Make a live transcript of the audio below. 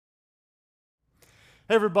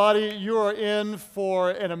Hey everybody, you are in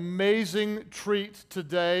for an amazing treat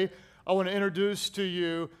today. I want to introduce to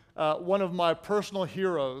you one of my personal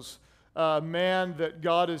heroes, a man that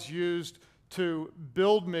God has used to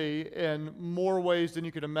build me in more ways than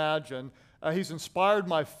you could imagine. He's inspired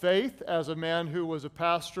my faith as a man who was a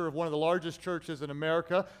pastor of one of the largest churches in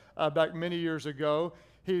America back many years ago.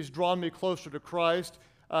 He's drawn me closer to Christ.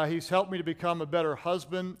 He's helped me to become a better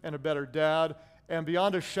husband and a better dad. And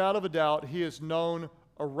beyond a shadow of a doubt, he is known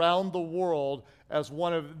around the world as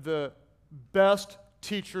one of the best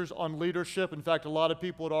teachers on leadership. In fact, a lot of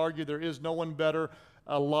people would argue there is no one better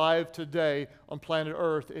alive today on planet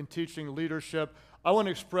Earth in teaching leadership. I want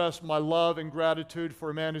to express my love and gratitude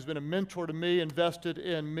for a man who's been a mentor to me, invested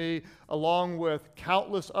in me, along with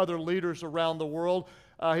countless other leaders around the world.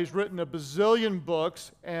 He's written a bazillion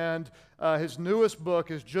books, and his newest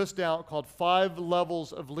book is just out called 5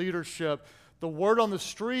 Levels of Leadership. The word on the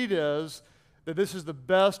street is that this is the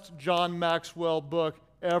best John Maxwell book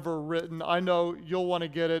ever written. I know you'll want to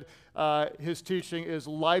get it. His teaching is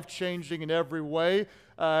life-changing in every way.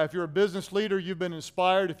 If you're a business leader, you've been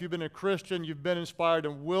inspired. If you've been a Christian, you've been inspired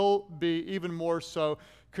and will be even more so.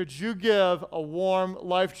 Could you give a warm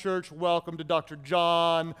Life Church welcome to Dr.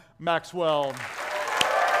 John Maxwell?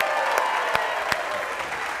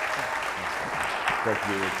 Great to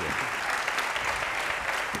be with you.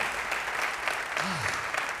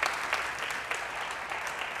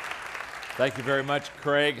 Thank you very much,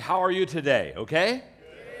 Craig. How are you today? Okay?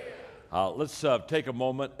 Let's take a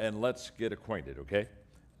moment and let's get acquainted, okay?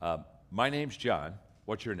 My name's John.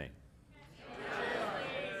 What's your name?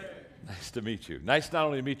 Nice to meet you. Nice not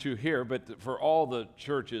only to meet you here, but for all the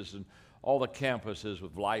churches and all the campuses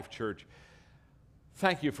with Life Church.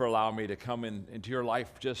 Thank you for allowing me to come into your life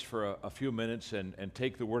just for a few minutes and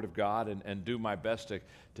take the Word of God and do my best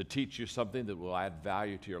to teach you something that will add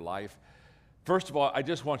value to your life. First of all, I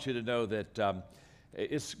just want you to know that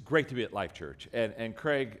it's great to be at Life Church. And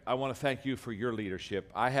Craig, I want to thank you for your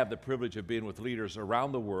leadership. I have the privilege of being with leaders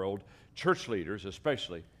around the world, church leaders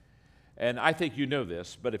especially. And I think you know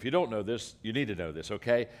this, but if you don't know this, you need to know this,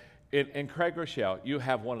 okay? In Craig Groeschel, you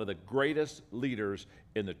have one of the greatest leaders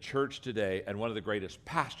in the church today and one of the greatest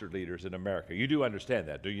pastor leaders in America. You do understand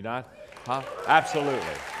that, do you not? Huh? Absolutely.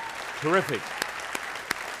 Terrific.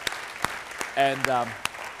 And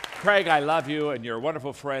Craig, I love you, and you're a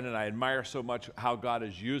wonderful friend, and I admire so much how God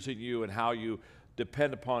is using you and how you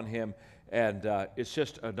depend upon Him, and it's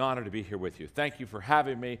just an honor to be here with you. Thank you for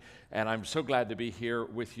having me, and I'm so glad to be here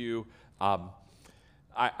with you. I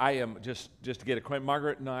am, just to get acquainted,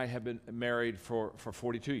 Margaret and I have been married for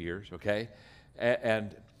 42 years, okay?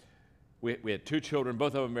 And we had 2 children,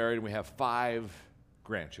 both of them married, and we have 5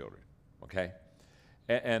 grandchildren, okay?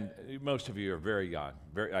 And most of you are very young.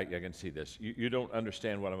 I can see this. You don't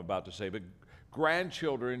understand what I'm about to say, but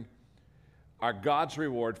grandchildren are God's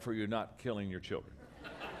reward for you not killing your children.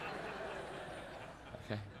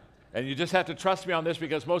 Okay? And you just have to trust me on this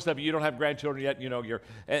because most of you don't have grandchildren yet. You know,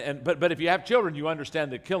 but if you have children, you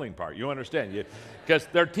understand the killing part. You understand, because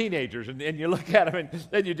they're teenagers, and you look at them, and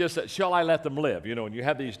then you just say, shall I let them live? You know, and you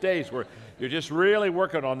have these days where you're just really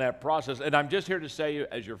working on that process. And I'm just here to say,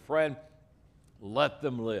 as your friend, let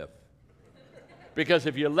them live. Because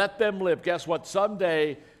if you let them live, guess what?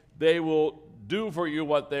 Someday they will do for you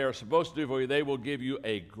what they are supposed to do for you. They will give you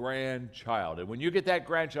a grandchild. And when you get that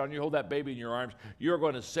grandchild and you hold that baby in your arms, you're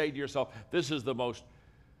going to say to yourself, this is the most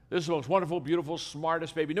wonderful, beautiful,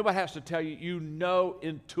 smartest baby. Nobody has to tell you. You know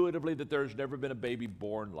intuitively that there's never been a baby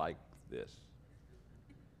born like this.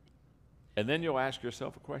 And then you'll ask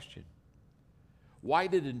yourself a question. Why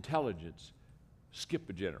did intelligence skip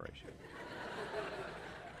a generation?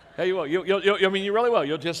 Hey, you will. I mean, you really will.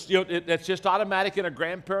 It's just automatic in a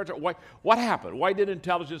grandparent. What happened? Why did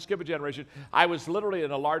intelligence skip a generation? I was literally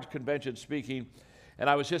in a large convention speaking, and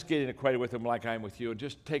I was just getting acquainted with them like I am with you, and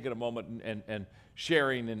just taking a moment and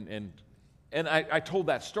sharing. And I told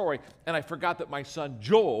that story, and I forgot that my son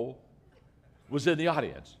Joel was in the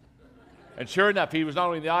audience. And sure enough, he was not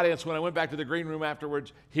only in the audience. When I went back to the green room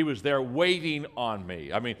afterwards, he was there waiting on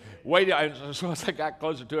me. I mean, waiting. So as I got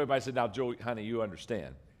closer to him, I said, now, Joel, honey, you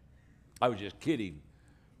understand. I was just kidding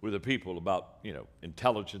with the people about,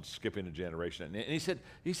 intelligence skipping a generation. And he said,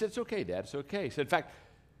 it's okay, Dad, it's okay. He said, in fact,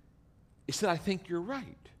 I think you're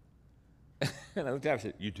right. And I looked at him and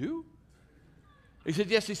said, you do? He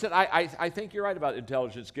said, yes. He said, I think you're right about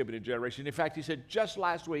intelligence skipping a generation. In fact, he said, just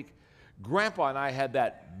last week, Grandpa and I had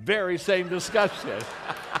that very same discussion.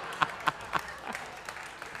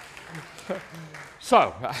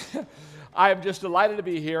 So, I am just delighted to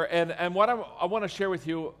be here. And what I want to share with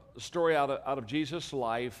you, a story out of Jesus'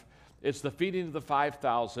 life It's the feeding of the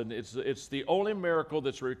 5,000. It's the only miracle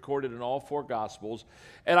that's recorded in all four Gospels.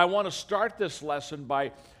 And I want to start this lesson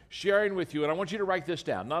by sharing with you, and I want you to write this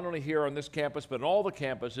down, not only here on this campus, but in all the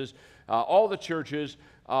campuses, all the churches.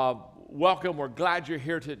 Welcome. We're glad you're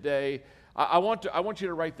here today. I want you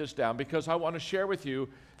to write this down because I want to share with you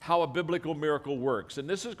how a biblical miracle works. And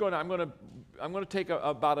this is I'm going to take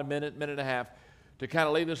about a minute and a half to kind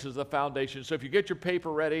of lay this as the foundation. So if you get your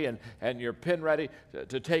paper ready and your pen ready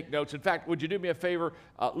to take notes. In fact, would you do me a favor?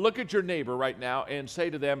 Look at your neighbor right now and say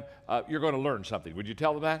to them, you're going to learn something. Would you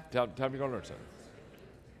tell them that? Tell them you're going to learn something.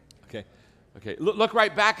 Okay. Look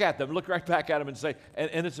right back at them. Look right back at them and say,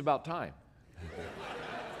 and it's about time.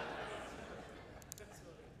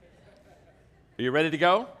 Are you ready to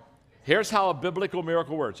go? Here's how a biblical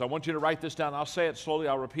miracle works. I want you to write this down. I'll say it slowly.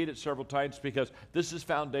 I'll repeat it several times because this is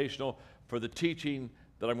foundational for the teaching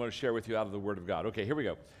that I'm going to share with you out of the Word of God. Okay, here we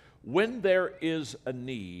go. When there is a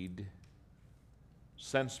need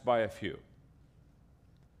sensed by a few,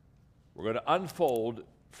 we're going to unfold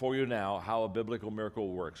for you now how a biblical miracle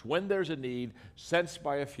works. When there's a need sensed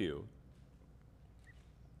by a few,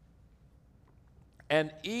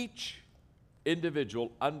 and each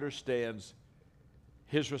individual understands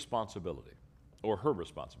his responsibility or her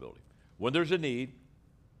responsibility. When there's a need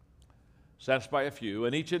sensed by a few,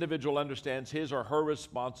 and each individual understands his or her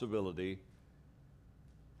responsibility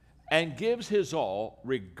and gives his all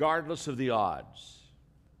regardless of the odds.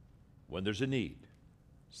 When there's a need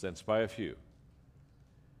sensed by a few,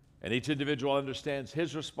 and each individual understands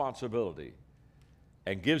his responsibility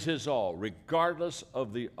and gives his all regardless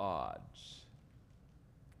of the odds,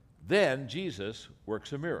 then Jesus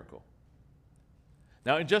works a miracle.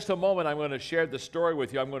 Now, in just a moment, I'm going to share the story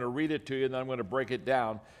with you. I'm going to read it to you, and then I'm going to break it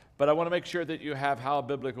down. But I want to make sure that you have how a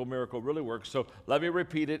biblical miracle really works. So let me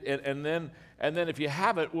repeat it, and then if you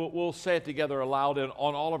have it, we'll say it together aloud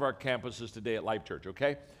on all of our campuses today at Life Church,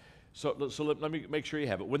 okay? So let me make sure you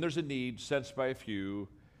have it. When there's a need sensed by a few,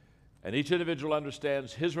 and each individual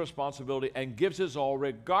understands his responsibility and gives his all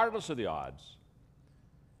regardless of the odds,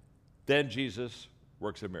 then Jesus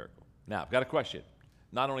works a miracle. Now, I've got a question.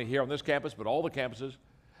 Not only here on this campus, but all the campuses.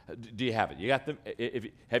 Do you have it? You got them?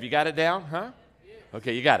 Have you got it down? Huh?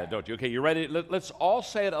 Okay, you got it, don't you? Okay, you ready? Let's all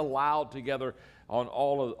say it aloud together on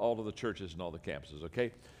all of the churches and all the campuses,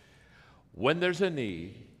 okay? When there's a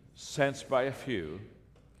need sensed by a few,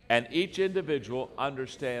 and each individual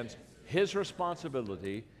understands his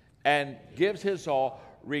responsibility and gives his all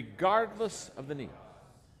regardless of the need,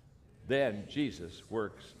 then Jesus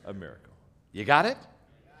works a miracle. You got it?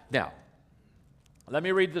 Now, let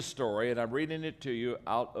me read the story, and I'm reading it to you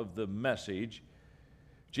out of the Message.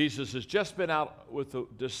 Jesus has just been out with the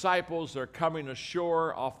disciples. They're coming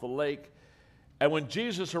ashore off the lake. And when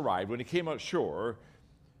Jesus arrived, when he came ashore,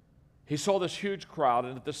 he saw this huge crowd,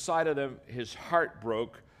 and at the sight of them, his heart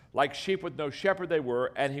broke. Like sheep with no shepherd they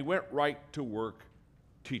were, and he went right to work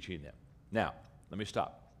teaching them. Now, let me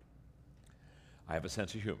stop. I have a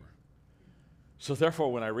sense of humor. So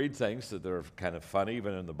therefore, when I read things that are kind of funny,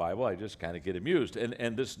 even in the Bible, I just kind of get amused.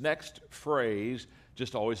 And this next phrase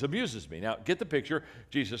just always amuses me. Now, get the picture.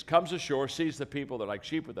 Jesus comes ashore, sees the people. They're like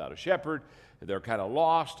sheep without a shepherd. They're kind of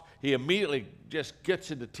lost. He immediately just gets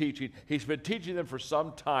into teaching. He's been teaching them for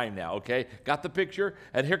some time now, okay? Got the picture?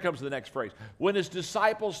 And here comes the next phrase. When his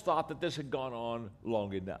disciples thought that this had gone on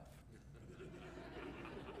long enough.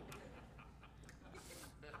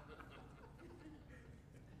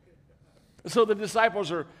 So the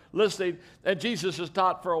disciples are listening, and Jesus has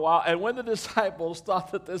taught for a while. And when the disciples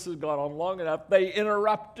thought that this has gone on long enough, they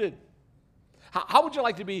interrupted. How would you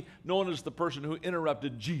like to be known as the person who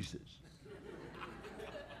interrupted Jesus?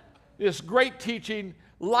 This great teaching,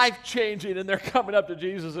 life-changing, and they're coming up to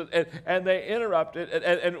Jesus, and they interrupted.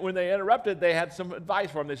 And when they interrupted, they had some advice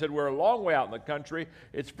for him. They said, we're a long way out in the country.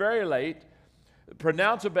 It's very late.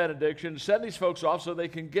 Pronounce a benediction. Send these folks off so they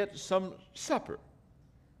can get some supper.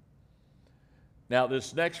 Now,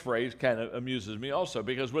 this next phrase kind of amuses me also,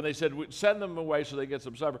 because when they said, send them away so they get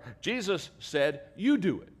some supper, Jesus said, you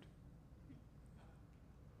do it.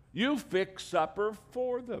 You fix supper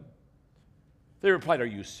for them. They replied, are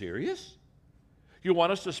you serious? You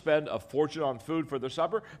want us to spend a fortune on food for their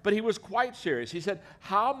supper? But he was quite serious. He said,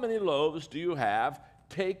 how many loaves do you have?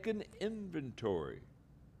 Take an inventory.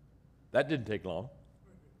 That didn't take long.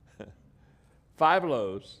 5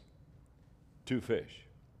 loaves, 2 fish.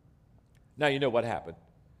 Now, you know what happened.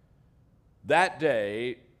 That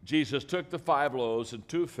day, Jesus took the 5 loaves and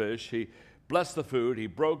 2 fish. He blessed the food. He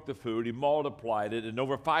broke the food. He multiplied it. And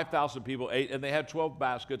over 5,000 people ate, and they had 12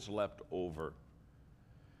 baskets left over.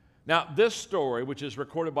 Now, this story, which is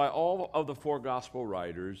recorded by all of the 4 gospel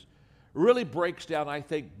writers, really breaks down, I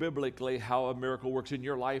think, biblically how a miracle works in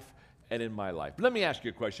your life and in my life. Let me ask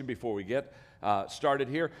you a question before we get started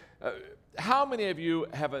here. How many of you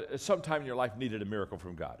have sometime in your life needed a miracle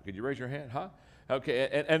from God? Could you raise your hand, huh?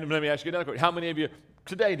 Okay, and let me ask you another question. How many of you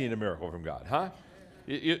today need a miracle from God, huh?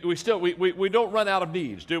 We don't run out of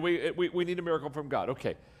needs, do we? We need a miracle from God.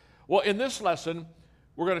 Okay. Well, in this lesson,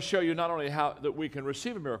 we're going to show you not only how that we can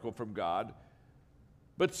receive a miracle from God,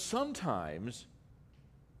 but sometimes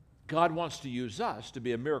God wants to use us to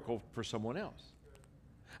be a miracle for someone else.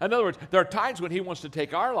 In other words, there are times when He wants to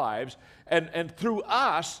take our lives and through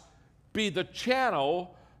us be the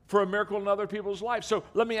channel for a miracle in other people's lives. So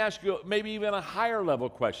let me ask you maybe even a higher level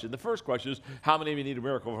question. The first question is, how many of you need a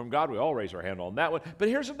miracle from God? We all raise our hand on that one. But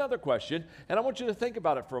here's another question, and I want you to think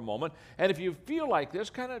about it for a moment. And if you feel like this,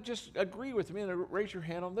 kind of just agree with me and raise your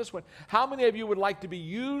hand on this one. How many of you would like to be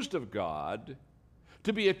used of God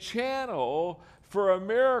to be a channel for a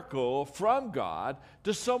miracle from God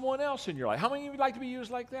to someone else in your life? How many of you would like to be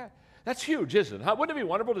used like that? That's huge, isn't it? Wouldn't it be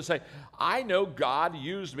wonderful to say, I know God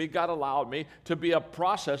used me, God allowed me to be a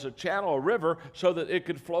process, a channel, a river, so that it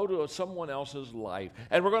could flow to someone else's life.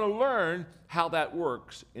 And we're going to learn how that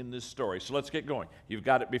works in this story. So let's get going. You've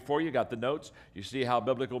got it before you, got the notes. You see how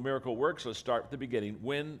biblical miracle works. Let's start at the beginning.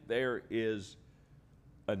 When there is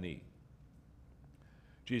a need.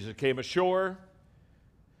 Jesus came ashore.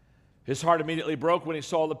 His heart immediately broke when he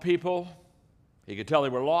saw the people. He could tell they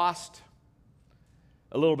were lost.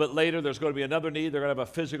 A little bit later, there's going to be another need. They're going to have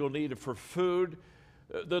a physical need for food.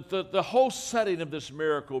 The whole setting of this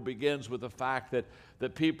miracle begins with the fact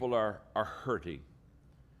that people are hurting.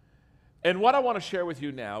 And what I want to share with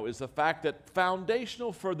you now is the fact that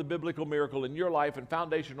foundational for the biblical miracle in your life and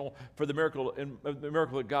foundational for the miracle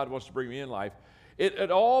that God wants to bring me in life,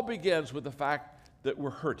 it all begins with the fact that we're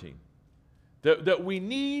hurting, that we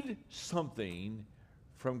need something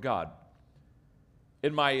from God.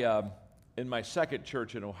 In my second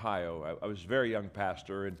church in Ohio, I was a very young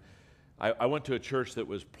pastor, and I went to a church that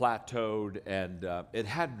was plateaued, and it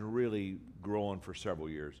hadn't really grown for several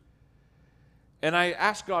years. And I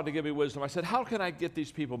asked God to give me wisdom. I said, how can I get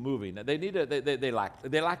these people moving? They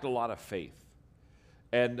lacked a lot of faith.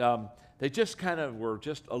 And they just kind of were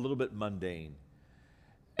just a little bit mundane.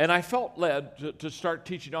 And I felt led to start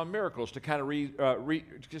teaching on miracles, to kind of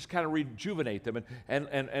rejuvenate them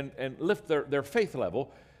and lift their faith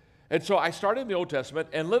level. And so I started in the Old Testament,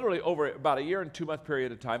 and literally over about a year and 2 month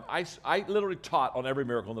period of time, I literally taught on every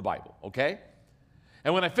miracle in the Bible, okay?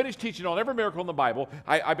 And when I finished teaching on every miracle in the Bible,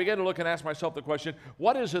 I began to look and ask myself the question,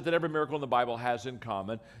 what is it that every miracle in the Bible has in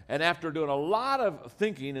common? And after doing a lot of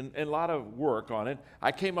thinking and a lot of work on it,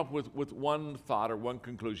 I came up with one thought or one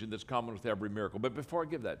conclusion that's common with every miracle. But before I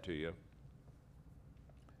give that to you,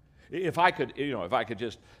 if I could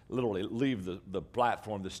just literally leave the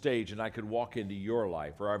platform, the stage, and I could walk into your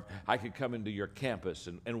life, or I could come into your campus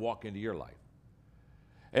and walk into your life.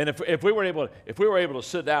 And if we were able to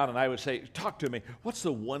sit down and I would say, talk to me, what's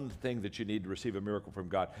the one thing that you need to receive a miracle from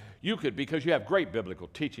God? You could, because you have great biblical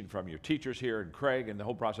teaching from your teachers here and Craig and the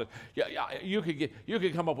whole process, you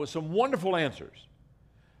could come up with some wonderful answers.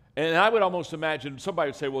 And I would almost imagine somebody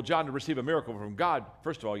would say, well, John, to receive a miracle from God,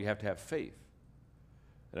 first of all, you have to have faith.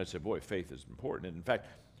 And I'd say, boy, faith is important. And in fact,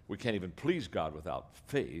 we can't even please God without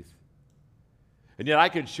faith. And yet I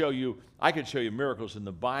could show you miracles in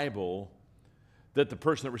the Bible that the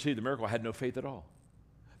person that received the miracle had no faith at all.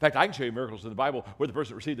 In fact, I can show you miracles in the Bible where the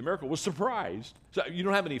person that received the miracle was surprised. So you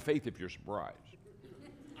don't have any faith if you're surprised.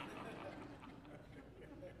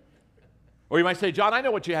 Or you might say, John, I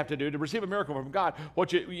know what you have to do to receive a miracle from God.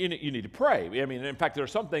 You need to pray. I mean, in fact, there are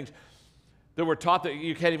some things that we're taught that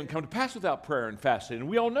you can't even come to pass without prayer and fasting. And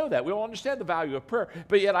we all know that. We all understand the value of prayer.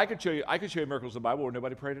 But yet I could show you miracles in the Bible where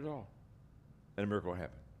nobody prayed at all. And a miracle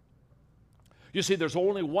happened. You see, there's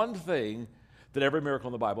only one thing that every miracle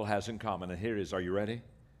in the Bible has in common. And here it is. Are you ready?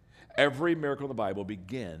 Every miracle in the Bible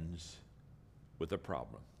begins with a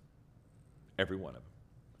problem. Every one of them.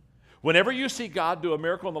 Whenever you see God do a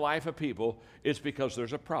miracle in the life of people, it's because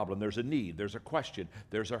there's a problem, there's a need, there's a question,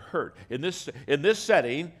 there's a hurt. In this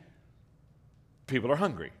setting, people are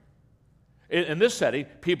hungry. In this setting,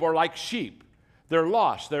 people are like sheep. They're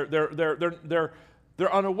lost. They're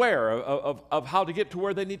unaware of how to get to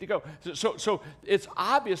where they need to go. So it's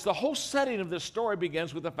obvious. The whole setting of this story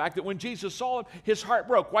begins with the fact that when Jesus saw them, his heart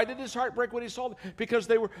broke. Why did his heart break when he saw them? Because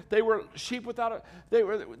they were sheep without they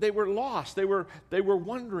were lost. They were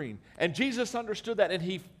wondering. And Jesus understood that, and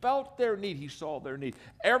he felt their need. He saw their need.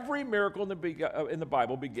 Every miracle in the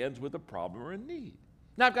Bible begins with a problem or a need.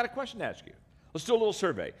 Now I've got a question to ask you. Let's do a little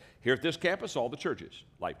survey. Here at this campus, all the churches,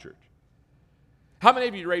 Life Church. How many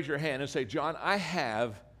of you raise your hand and say, John, I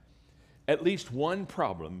have at least one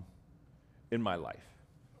problem in my life.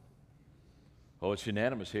 Oh, it's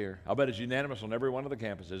unanimous here. I'll bet it's unanimous on every one of the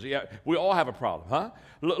campuses. Yeah, we all have a problem, huh?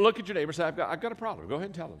 Look at your neighbor and say, I've got a problem. Go ahead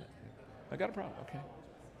and tell them that. I've got a problem, okay.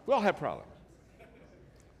 We all have problems.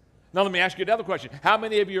 Now let me ask you another question. How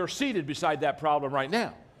many of you are seated beside that problem right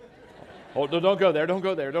now? Oh, don't go there, don't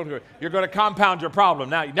go there, don't go there. You're going to compound your problem.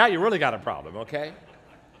 Now you really got a problem, okay?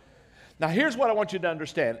 Now here's what I want you to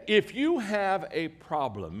understand. If you have a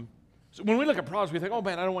problem, so when we look at problems, we think, oh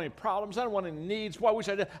man, I don't want any problems. I don't want any needs. Well, I wish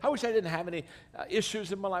I didn't have any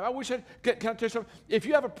issues in my life. Can I tell you something? If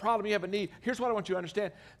you have a problem, you have a need, here's what I want you to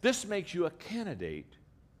understand. This makes you a candidate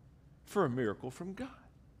for a miracle from God.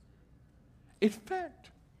 In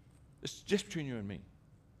fact, it's just between you and me.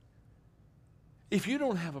 If you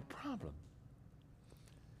don't have a problem,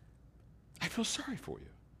 I feel sorry for you.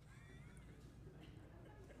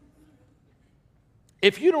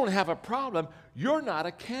 If you don't have a problem, you're not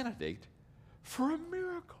a candidate for a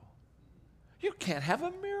miracle. You can't have a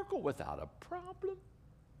miracle without a problem.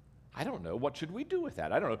 I don't know. What should we do with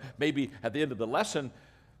that? I don't know. Maybe at the end of the lesson,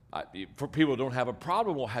 for people who don't have a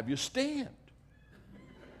problem, we'll have you stand.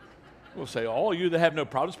 We'll say, all you that have no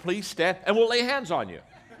problems, please stand, and we'll lay hands on you.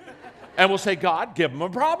 And we'll say, God, give them a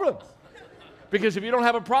problem. Because if you don't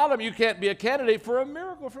have a problem, you can't be a candidate for a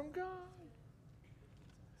miracle from God.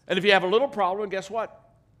 And if you have a little problem, guess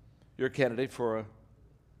what? You're a candidate for a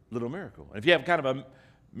little miracle. And if you have kind of a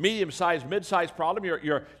medium-sized, mid-sized problem,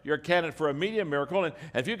 you're a candidate for a medium miracle. And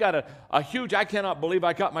if you've got a huge, I cannot believe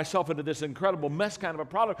I got myself into this incredible mess kind of a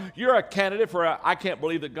problem, you're a candidate for a, I can't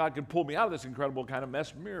believe that God can pull me out of this incredible kind of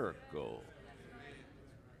mess miracle.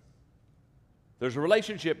 There's a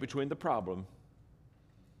relationship between the problem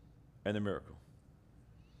and the miracle.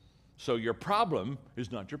 So your problem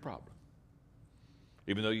is not your problem.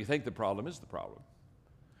 Even though you think the problem is the problem.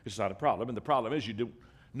 It's not a problem, and the problem is you don't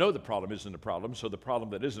know the problem isn't a problem, so the problem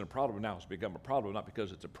that isn't a problem now has become a problem, not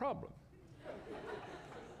because it's a problem.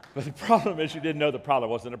 But the problem is you didn't know the problem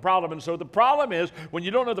wasn't a problem, and so the problem is when you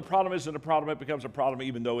don't know the problem isn't a problem, it becomes a problem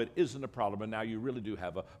even though it isn't a problem, and now you really do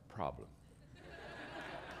have a problem.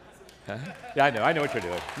 Huh? Yeah, I know what you're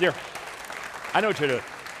doing. I know what you're doing.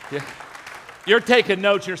 Yeah. You're taking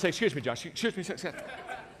notes, you're saying, excuse me, Josh, excuse me.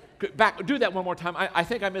 Back, do that one more time. I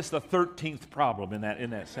think I missed the 13th problem in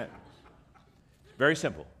that sentence. Very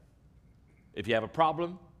simple. If you have a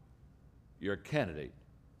problem, you're a candidate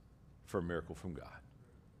for a miracle from God.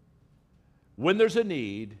 When there's a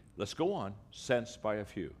need, let's go on, sensed by a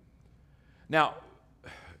few. Now,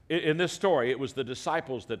 in this story, it was the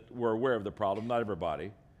disciples that were aware of the problem, not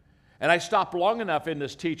everybody. And I stopped long enough in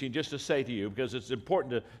this teaching just to say to you, because it's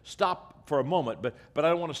important to stop for a moment, but I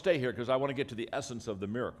don't want to stay here because I want to get to the essence of the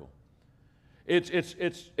miracle. It's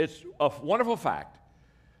a wonderful fact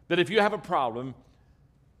that if you have a problem,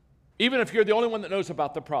 even if you're the only one that knows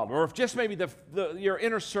about the problem, or if just maybe your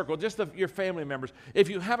inner circle, just your family members, if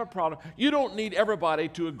you have a problem, you don't need everybody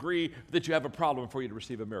to agree that you have a problem for you to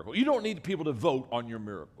receive a miracle. You don't need people to vote on your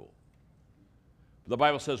miracle. The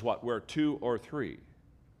Bible says what? Where 2 or 3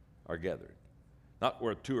 are gathered. Not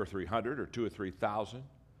where 2 or 300 or 2 or 3,000.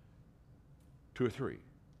 2 or 3.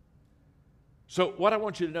 So what I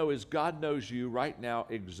want you to know is God knows you right now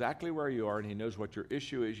exactly where you are, and He knows what your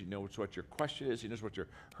issue is. He knows what your question is. He knows what your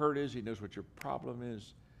hurt is. He knows what your problem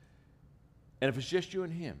is. And if it's just you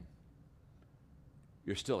and Him,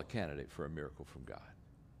 you're still a candidate for a miracle from God.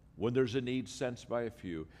 When there's a need sensed by a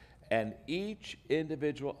few, and each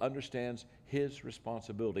individual understands his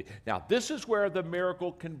responsibility. Now, this is where the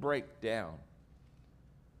miracle can break down.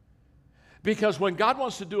 Because when God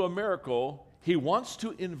wants to do a miracle, He wants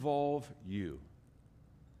to involve you.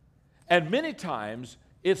 And many times,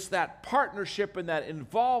 it's that partnership and that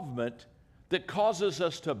involvement that causes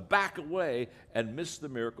us to back away and miss the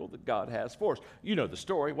miracle that God has for us. You know the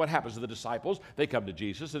story. What happens to the disciples? They come to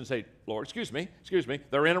Jesus and say, Lord, excuse me.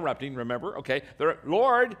 They're interrupting, remember? Okay,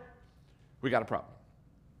 Lord, we got a problem.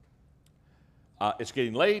 It's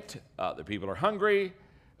getting late. The people are hungry.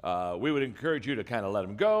 We would encourage you to kind of let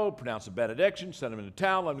them go, pronounce a benediction, send them into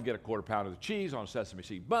town, let them get a quarter pound of the cheese on a sesame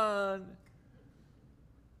seed bun.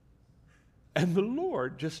 And the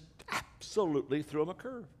Lord just absolutely threw them a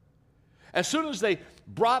curve. As soon as they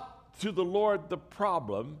brought to the Lord the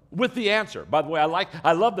problem with the answer. By the way,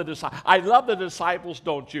 I love the disciples,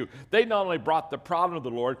 don't you? They not only brought the problem to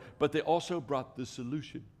the Lord, but they also brought the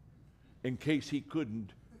solution in case He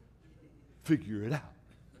couldn't figure it out.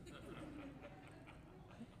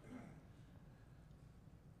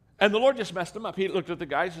 And the Lord just messed them up. He looked at the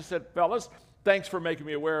guys and said, fellas, thanks for making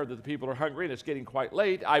me aware that the people are hungry and it's getting quite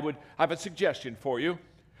late. I have a suggestion for you.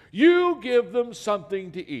 You give them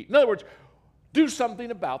something to eat. In other words, Do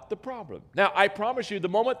something about the problem. Now, I promise you, the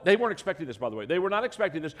moment, they weren't expecting this, by the way. They were not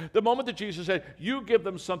expecting this. The moment that Jesus said, you give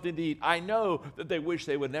them something to eat, I know that they wish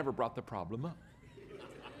they would never brought the problem up.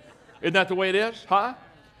 Isn't that the way it is? Huh?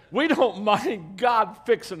 We don't mind God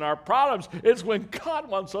fixing our problems. It's when God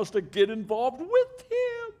wants us to get involved with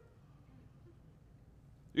Him.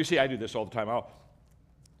 You see, I do this all the time.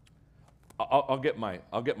 I'll get my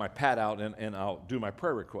pad out and I'll do my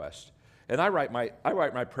prayer request. And I write my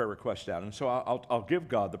prayer request down. And so I'll give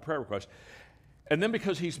God the prayer request. And then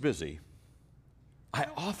because He's busy, I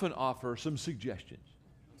often offer some suggestions.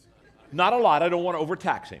 Not a lot. I don't want to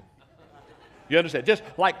overtax Him. You understand? Just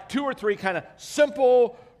like 2 or 3 kind of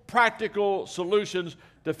simple, practical solutions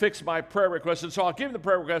to fix my prayer request. And so I'll give Him the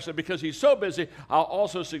prayer request, and because He's so busy, I'll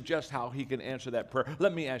also suggest how He can answer that prayer.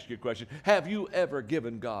 Let me ask you a question. Have you ever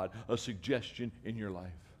given God a suggestion in your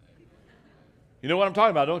life? You know what I'm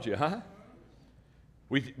talking about, don't you, huh?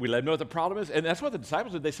 We let Him know what the problem is, and that's what the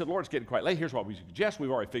disciples did. They said, Lord, it's getting quite late. Here's what we suggest.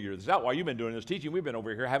 We've already figured this out. While you've been doing this teaching, we've been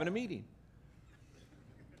over here having a meeting.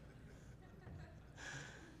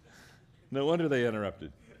 No wonder they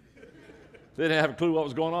interrupted. They didn't have a clue what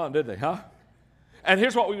was going on, did they, huh? And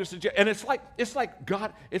here's what we would suggest. And it's like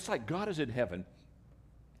God is in heaven.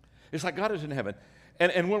 It's like God is in heaven.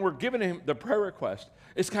 And when we're giving Him the prayer request,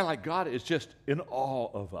 it's kind of like God is just in awe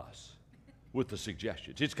of us with the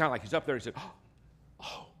suggestions. It's kind of like He's up there and He said,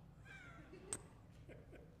 oh,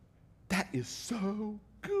 that is so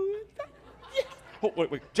good. Yes. Oh,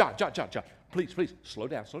 wait, John, please, slow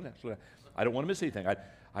down. I don't want to miss anything.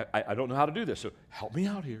 I don't know how to do this, so help me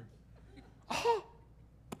out here. Oh,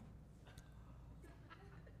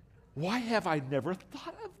 why have I never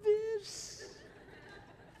thought of this?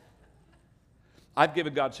 I've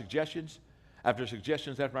given God suggestions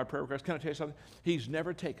after my prayer request. Can I tell you something? He's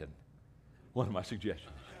never taken one of my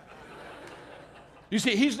suggestions. You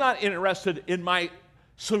see, He's not interested in my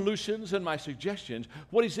solutions and my suggestions.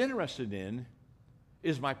 What He's interested in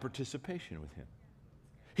is my participation with Him.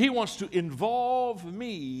 He wants to involve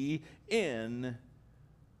me in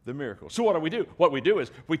the miracle. So what do? What we do is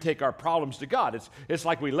we take our problems to God. It's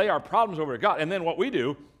like we lay our problems over to God, and then what we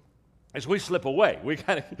do is we slip away. We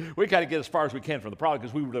kind of get as far as we can from the problem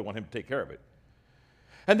because we really want Him to take care of it.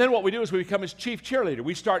 And then what we do is we become His chief cheerleader.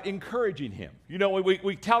 We start encouraging Him. You know,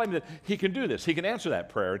 we tell Him that He can do this. He can answer that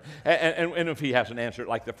prayer. And if He hasn't answered it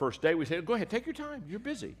like the first day, we say, go ahead, take your time. You're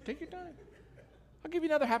busy. Take your time. I'll give you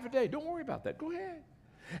another half a day. Don't worry about that. Go ahead.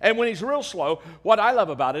 And when He's real slow, what I love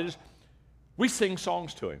about it is we sing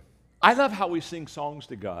songs to Him. I love how we sing songs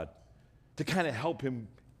to God to kind of help Him,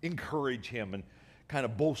 encourage Him, and kind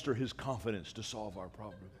of bolster His confidence to solve our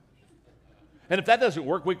problem. And if that doesn't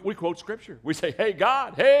work, we quote Scripture. We say, hey,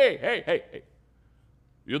 God, hey,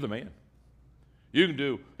 you're the man. You can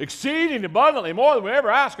do exceeding abundantly more than we ever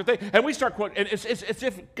ask or think. And we start quoting, and it's as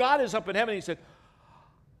if God is up in heaven and He said,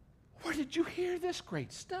 where did you hear this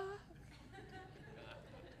great stuff?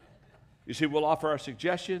 You see, we'll offer our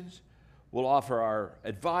suggestions, we'll offer our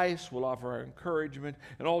advice, we'll offer our encouragement,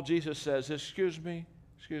 and all Jesus says is, excuse me,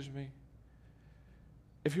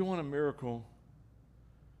 if you want a miracle,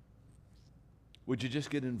 would you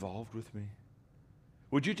just get involved with me?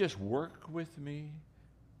 Would you just work with me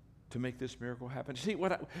to make this miracle happen? See,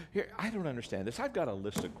 I don't understand this. I've got a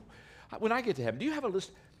list of, when I get to heaven, do you have a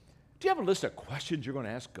list of questions you're going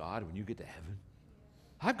to ask God when you get to heaven?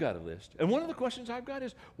 I've got a list. And one of the questions I've got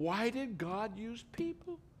is, why did God use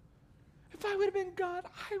people? If I would have been God,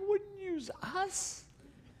 I wouldn't use us.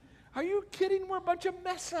 Are you kidding? We're a bunch of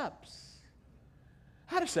mess-ups.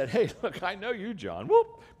 I'd have said, hey, look, I know you, John.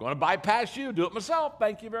 Whoop, going to bypass you, do it myself.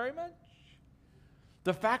 Thank you very much.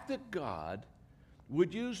 The fact that God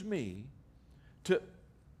would use me to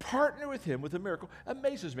partner with Him with a miracle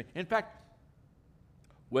amazes me. In fact,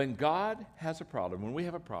 when God has a problem, when we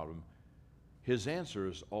have a problem, His answer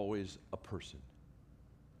is always a person.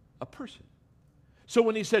 A person. So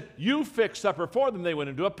when He said, you fix supper for them, they went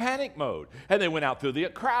into a panic mode. And they went out through the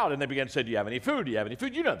crowd and they began to say, do you have any food? Do you have any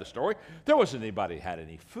food? You know the story. There wasn't anybody who had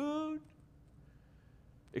any food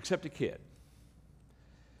except a kid.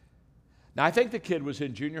 Now, I think the kid was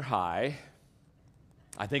in junior high.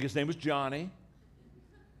 I think his name was Johnny.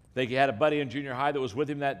 I think he had a buddy in junior high that was with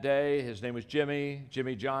him that day. His name was Jimmy,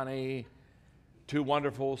 Johnny. 2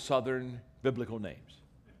 wonderful Southern biblical names.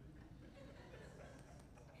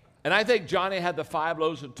 And I think Johnny had the 5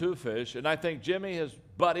 loaves and 2 fish, and I think Jimmy, his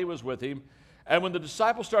buddy, was with him. And when the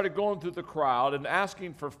disciples started going through the crowd and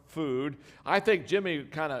asking for food, I think Jimmy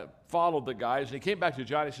kind of followed the guys, and he came back to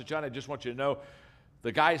Johnny and said, Johnny, I just want you to know,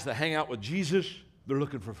 the guys that hang out with Jesus, they're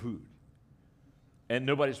looking for food. And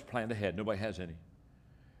nobody's planned ahead. Nobody has any.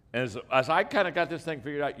 And as I kind of got this thing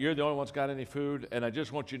figured out, you're the only one that's got any food, and I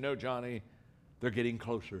just want you to know, Johnny, they're getting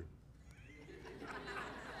closer.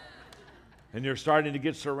 And you're starting to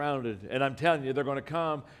get surrounded. And I'm telling you, they're going to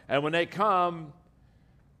come. And when they come,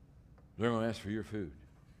 they're going to ask for your food.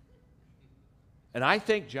 And I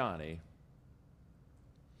think Johnny's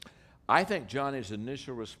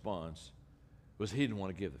initial response was he didn't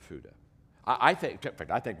want to give the food up. I think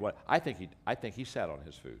he sat on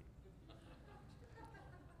his food.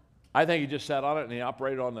 I think he just sat on it and he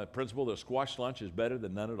operated on the principle that squash lunch is better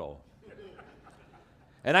than none at all.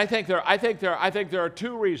 And I think there are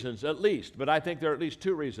two reasons at least, but I think there are at least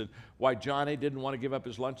two reasons why Johnny didn't want to give up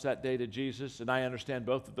his lunch that day to Jesus, and I understand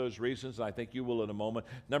both of those reasons, and I think you will in a moment.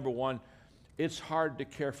 Number one, it's hard to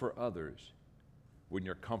care for others when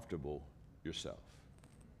you're comfortable yourself.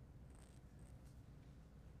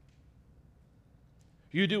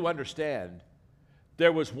 You do understand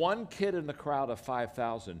there was one kid in the crowd of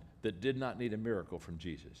 5,000 that did not need a miracle from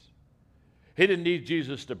Jesus. He didn't need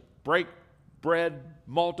Jesus to break bread,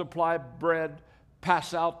 multiply bread,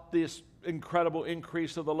 pass out this incredible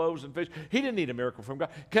increase of the loaves and fish. He didn't need a miracle from God.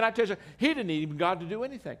 Can I tell you something? He didn't need even God to do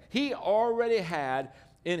anything. He already had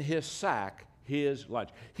in his sack his lunch.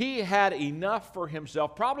 He had enough for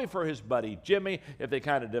himself, probably for his buddy Jimmy, if they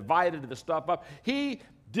kind of divided the stuff up. He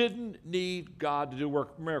didn't need God to do a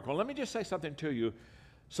miracle. Let me just say something to you.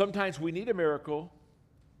 Sometimes we need a miracle,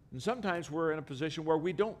 and sometimes we're in a position where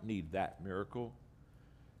we don't need that miracle.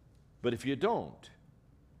 But if you don't,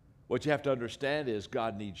 what you have to understand is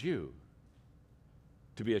God needs you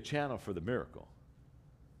to be a channel for the miracle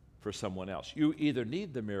for someone else. You either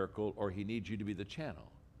need the miracle or he needs you to be the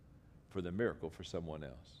channel for the miracle for someone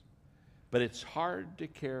else. But it's hard to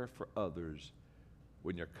care for others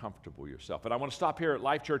when you're comfortable yourself. And I want to stop here at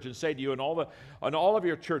Life Church and say to you, in all of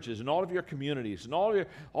your churches, in all of your communities, and all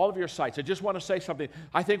of your sites, I just want to say something.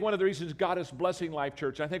 I think one of the reasons God is blessing Life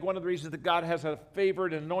Church, I think one of the reasons that God has a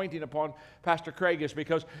favored anointing upon Pastor Craig is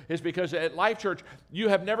because at Life Church, you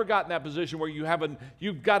have never gotten that position where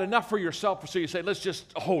you've got enough for yourself, so you say, let's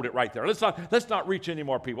just hold it right there. Let's not reach any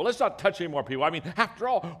more people. Let's not touch any more people. I mean, after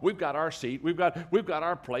all, we've got our seat, we've got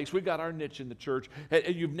our place, we've got our niche in the church,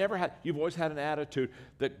 and you've always had an attitude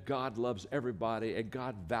that God loves everybody and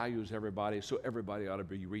God values everybody, so everybody ought to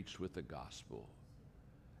be reached with the gospel.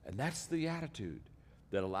 And that's the attitude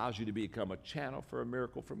that allows you to become a channel for a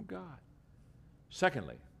miracle from God.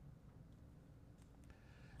 Secondly,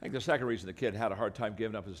 I think the second reason the kid had a hard time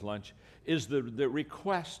giving up his lunch is the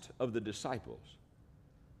request of the disciples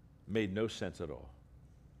made no sense at all.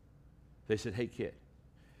 They said, hey kid,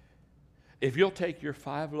 if you'll take your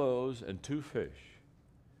 5 loaves and 2 fish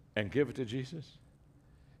and give it to Jesus,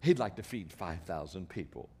 he'd like to feed 5,000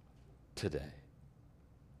 people today.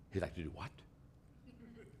 He'd like to do what?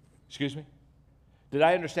 Excuse me? Did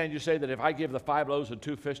I understand you say that if I give the 5 loaves and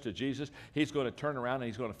 2 fish to Jesus, he's going to turn around and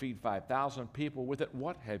he's going to feed 5,000 people with it?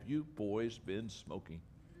 What have you boys been smoking?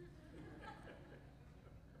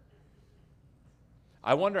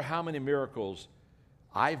 I wonder how many miracles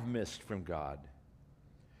I've missed from God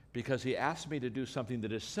because he asked me to do something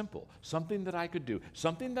that is simple, something that I could do,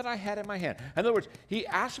 something that I had in my hand. In other words, he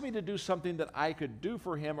asked me to do something that I could do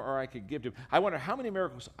for him or I could give to him. I wonder how many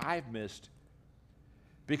miracles I've missed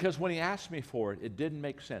because when he asked me for it, it didn't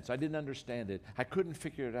make sense. I didn't understand it. I couldn't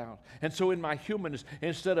figure it out. And so in my humanness,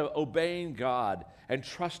 instead of obeying God and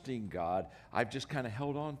trusting God, I've just kind of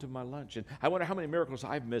held on to my lunch. And I wonder how many miracles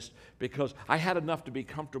I've missed because I had enough to be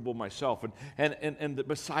comfortable myself. And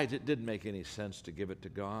besides, it didn't make any sense to give it to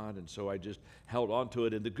God. And so I just held on to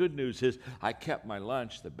it. And the good news is I kept my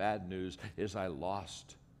lunch. The bad news is I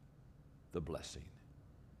lost the blessing.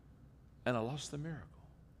 And I lost the miracle.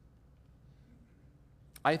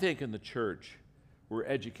 I think in the church, we're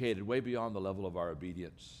educated way beyond the level of our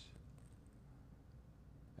obedience.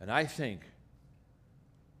 And I think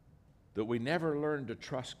that we never learn to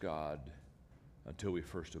trust God until we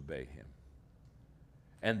first obey him.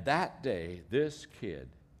 And that day, this kid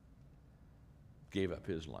gave up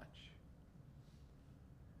his lunch.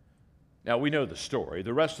 Now, we know the story.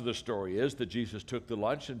 The rest of the story is that Jesus took the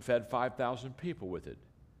lunch and fed 5,000 people with it.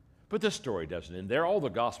 But this story doesn't end there. All the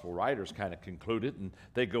gospel writers kind of conclude it, and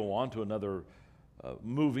they go on to another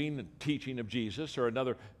moving teaching of Jesus or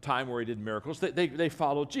another time where he did miracles. They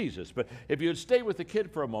followed Jesus. But if you would stay with the kid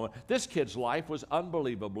for a moment, this kid's life was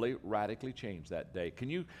unbelievably radically changed that day. Can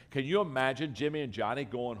you imagine Jimmy and Johnny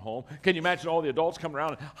going home? Can you imagine all the adults coming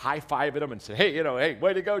around and high-fiving them and say, hey,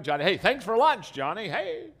 way to go, Johnny. Hey, thanks for lunch, Johnny.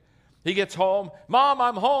 Hey. He gets home. Mom,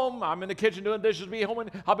 I'm home. I'm in the kitchen doing dishes.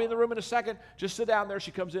 I'll be in the room in a second. Just sit down there. She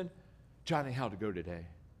comes in. Johnny, how'd it go today?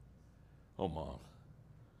 Oh, Mom,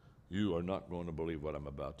 You are not going to believe what I'm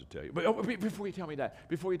about to tell you. But before you tell me that,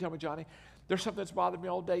 before you tell me, Johnny, there's something that's bothered me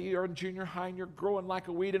all day. You're in junior high and you're growing like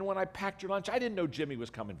a weed. And when I packed your lunch, I didn't know Jimmy was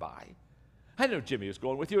coming by. I didn't know Jimmy was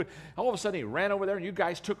going with you. And all of a sudden, he ran over there and you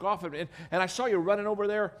guys took off. And I saw you running over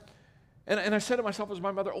there. And I said to myself as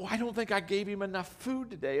my mother, I don't think I gave him enough food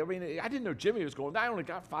today. I mean, I didn't know Jimmy was going. I only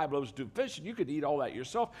got 5 loaves of stewed fish, and you could eat all that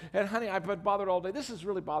yourself. And honey, I've been bothered all day. This has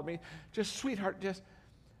really bothered me. Just, sweetheart,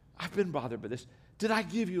 I've been bothered by this. Did I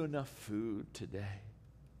give you enough food today?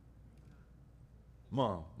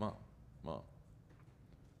 Mom.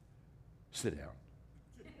 Sit down.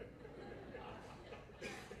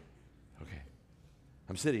 Okay.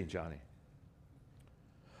 I'm sitting, Johnny.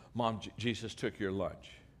 Mom, Jesus took your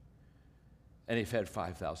lunch, and he fed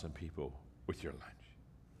 5,000 people with your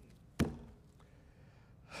lunch.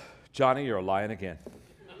 Johnny, you're lying again.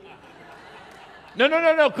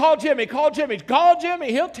 No. Call Jimmy.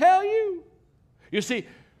 He'll tell you. You see,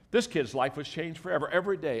 this kid's life was changed forever.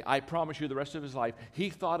 Every day, I promise you, the rest of his life, he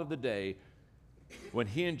thought of the day when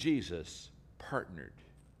he and Jesus partnered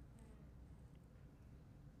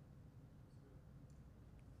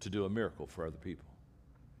to do a miracle for other people.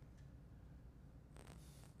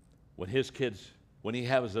 When his kids, when he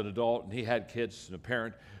was an adult and he had kids and a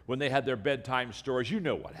parent, when they had their bedtime stories, you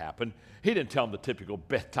know what happened. He didn't tell them the typical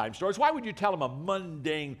bedtime stories. Why would you tell them a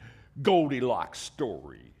mundane Goldilocks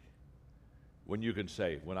story when you can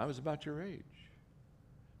say, when I was about your age?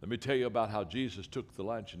 Let me tell you about how Jesus took the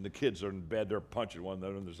lunch, and the kids are in bed, they're punching one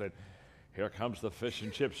another, and they're saying, here comes the fish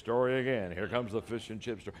and chip story again. Here comes the fish and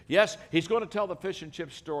chip story. Yes, he's going to tell the fish and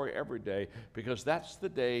chip story every day because that's the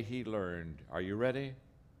day he learned. Are you ready?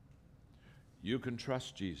 You can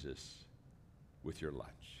trust Jesus with your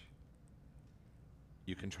lunch.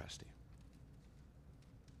 You can trust him.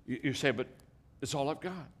 You say, but it's all I've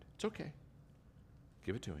got. It's okay.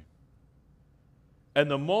 Give it to him. And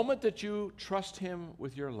the moment that you trust him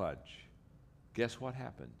with your lunch, guess what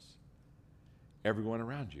happens? Everyone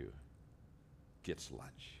around you gets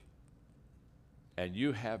lunch. And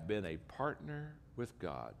you have been a partner with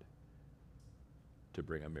God to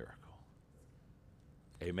bring a miracle.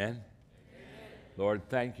 Amen? Amen. Lord,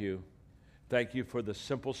 thank you. Thank you for the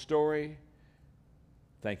simple story.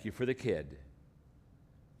 Thank you for the kid.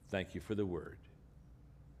 Thank you for the word.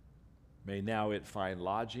 May now it find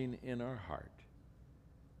lodging in our heart.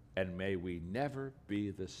 And may we never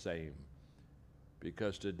be the same,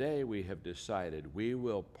 because today we have decided we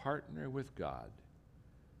will partner with God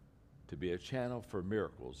to be a channel for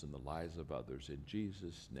miracles in the lives of others. In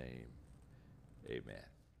Jesus' name, amen.